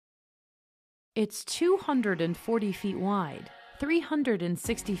It's 240 feet wide,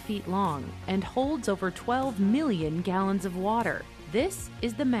 360 feet long, and holds over 12 million gallons of water. This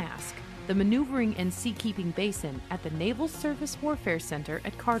is the MASC, the Maneuvering and Seakeeping Basin at the Naval Surface Warfare Center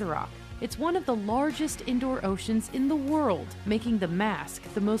at Carderock. It's one of the largest indoor oceans in the world, making the MASC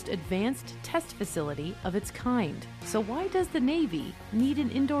the most advanced test facility of its kind. So why does the Navy need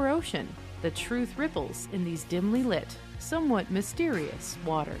an indoor ocean? The truth ripples in these dimly lit, somewhat mysterious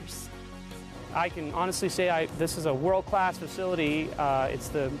waters. I can honestly say this is a world-class facility. It's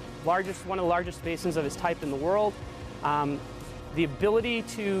one of the largest basins of its type in the world. The ability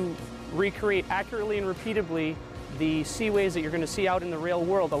to recreate accurately and repeatably the seaways that you're going to see out in the real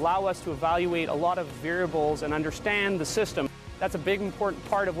world allow us to evaluate a lot of variables and understand the system. That's a big important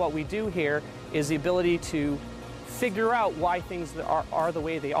part of what we do here, is the ability to figure out why things are the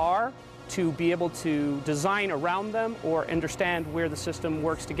way they are, to be able to design around them or understand where the system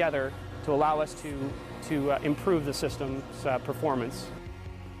works together to allow us to improve the system's performance.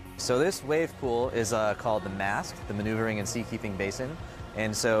 So this wave pool is called the MASC, the Maneuvering and Seakeeping Basin.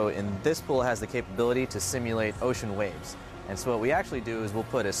 And so in this pool has the capability to simulate ocean waves. And so what we actually do is we'll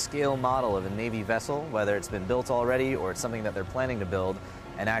put a scale model of a Navy vessel, whether it's been built already or it's something that they're planning to build,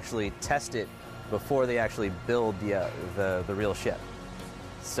 and actually test it before they actually build the real ship.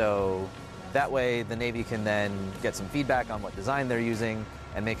 So that way the Navy can then get some feedback on what design they're using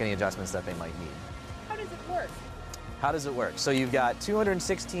and make any adjustments that they might need. How does it work? How does it work? So you've got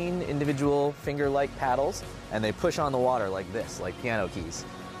 216 individual finger-like paddles, and they push on the water like this, like piano keys.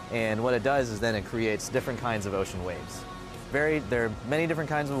 And what it does is then it creates different kinds of ocean waves. There are many different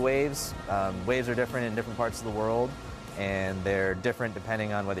kinds of waves. Waves are different in different parts of the world, and they're different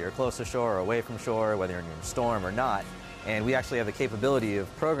depending on whether you're close to shore or away from shore, whether you're in a storm or not. And we actually have the capability of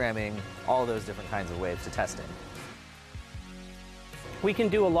programming all those different kinds of waves to test in. We can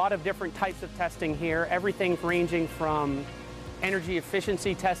do a lot of different types of testing here, everything ranging from energy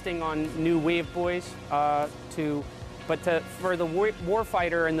efficiency testing on new wave buoys for the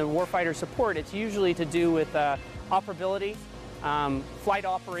warfighter and the warfighter support, it's usually to do with operability, flight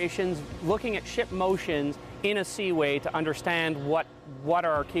operations, looking at ship motions in a seaway to understand what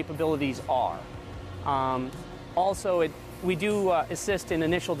our capabilities are. Also, we do assist in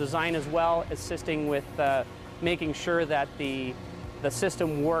initial design as well, assisting with making sure that the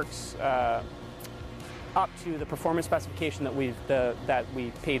system works up to the performance specification that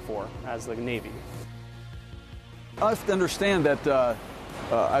we paid for as the Navy. I have to understand that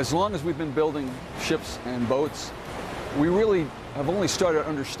as long as we've been building ships and boats, we really have only started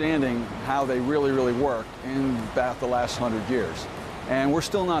understanding how they really work in about the last 100 years. And we're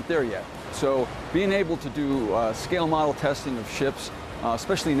still not there yet. So being able to do scale model testing of ships,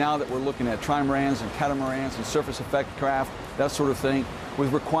 especially now that we're looking at trimarans and catamarans and surface effect craft, that sort of thing,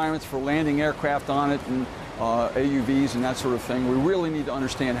 with requirements for landing aircraft on it and AUVs and that sort of thing, we really need to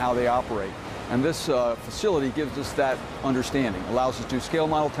understand how they operate. And this facility gives us that understanding, allows us to do scale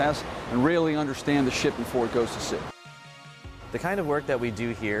model tests and really understand the ship before it goes to sea. The kind of work that we do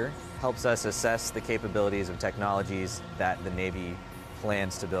here helps us assess the capabilities of technologies that the Navy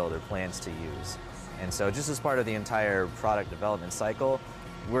plans to build or plans to use. And so just as part of the entire product development cycle,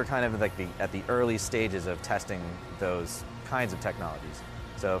 we're kind of like at the early stages of testing those kinds of technologies.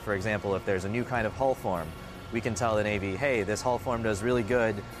 So for example, if there's a new kind of hull form, we can tell the Navy, hey, this hull form does really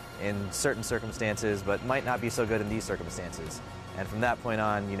good in certain circumstances, but might not be so good in these circumstances. And from that point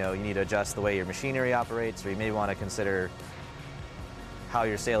on, you need to adjust the way your machinery operates, or you may want to consider how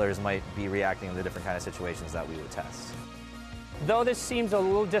your sailors might be reacting in the different kind of situations that we would test. Though this seems a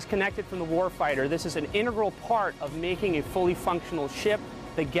little disconnected from the warfighter, this is an integral part of making a fully functional ship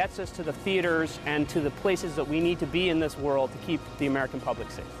that gets us to the theaters and to the places that we need to be in this world to keep the American public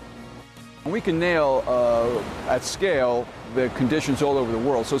safe. We can nail at scale the conditions all over the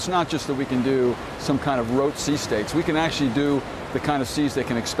world. So it's not just that we can do some kind of rote sea states. We can actually do the kind of seas they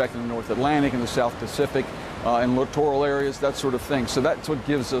can expect in the North Atlantic and the South Pacific, in littoral areas, that sort of thing. So that's what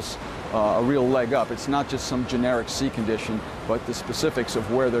gives us a real leg up. It's not just some generic sea condition, but the specifics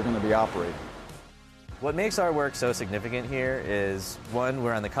of where they're going to be operating. What makes our work so significant here is, one,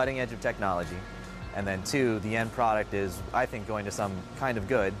 we're on the cutting edge of technology, and then two, the end product is, I think, going to some kind of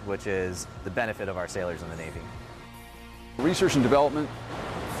good, which is the benefit of our sailors in the Navy. Research and development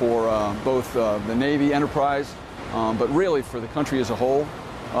for both the Navy enterprise, but really for the country as a whole,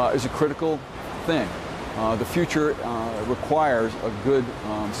 is a critical thing. The future requires a good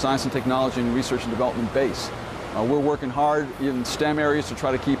science and technology and research and development base. We're working hard in STEM areas to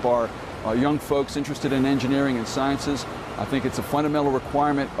try to keep our young folks interested in engineering and sciences. I think it's a fundamental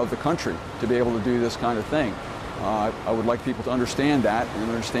requirement of the country to be able to do this kind of thing. I would like people to understand that and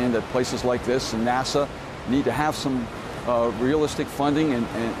understand that places like this and NASA need to have some realistic funding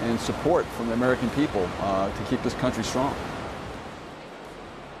and support from the American people to keep this country strong.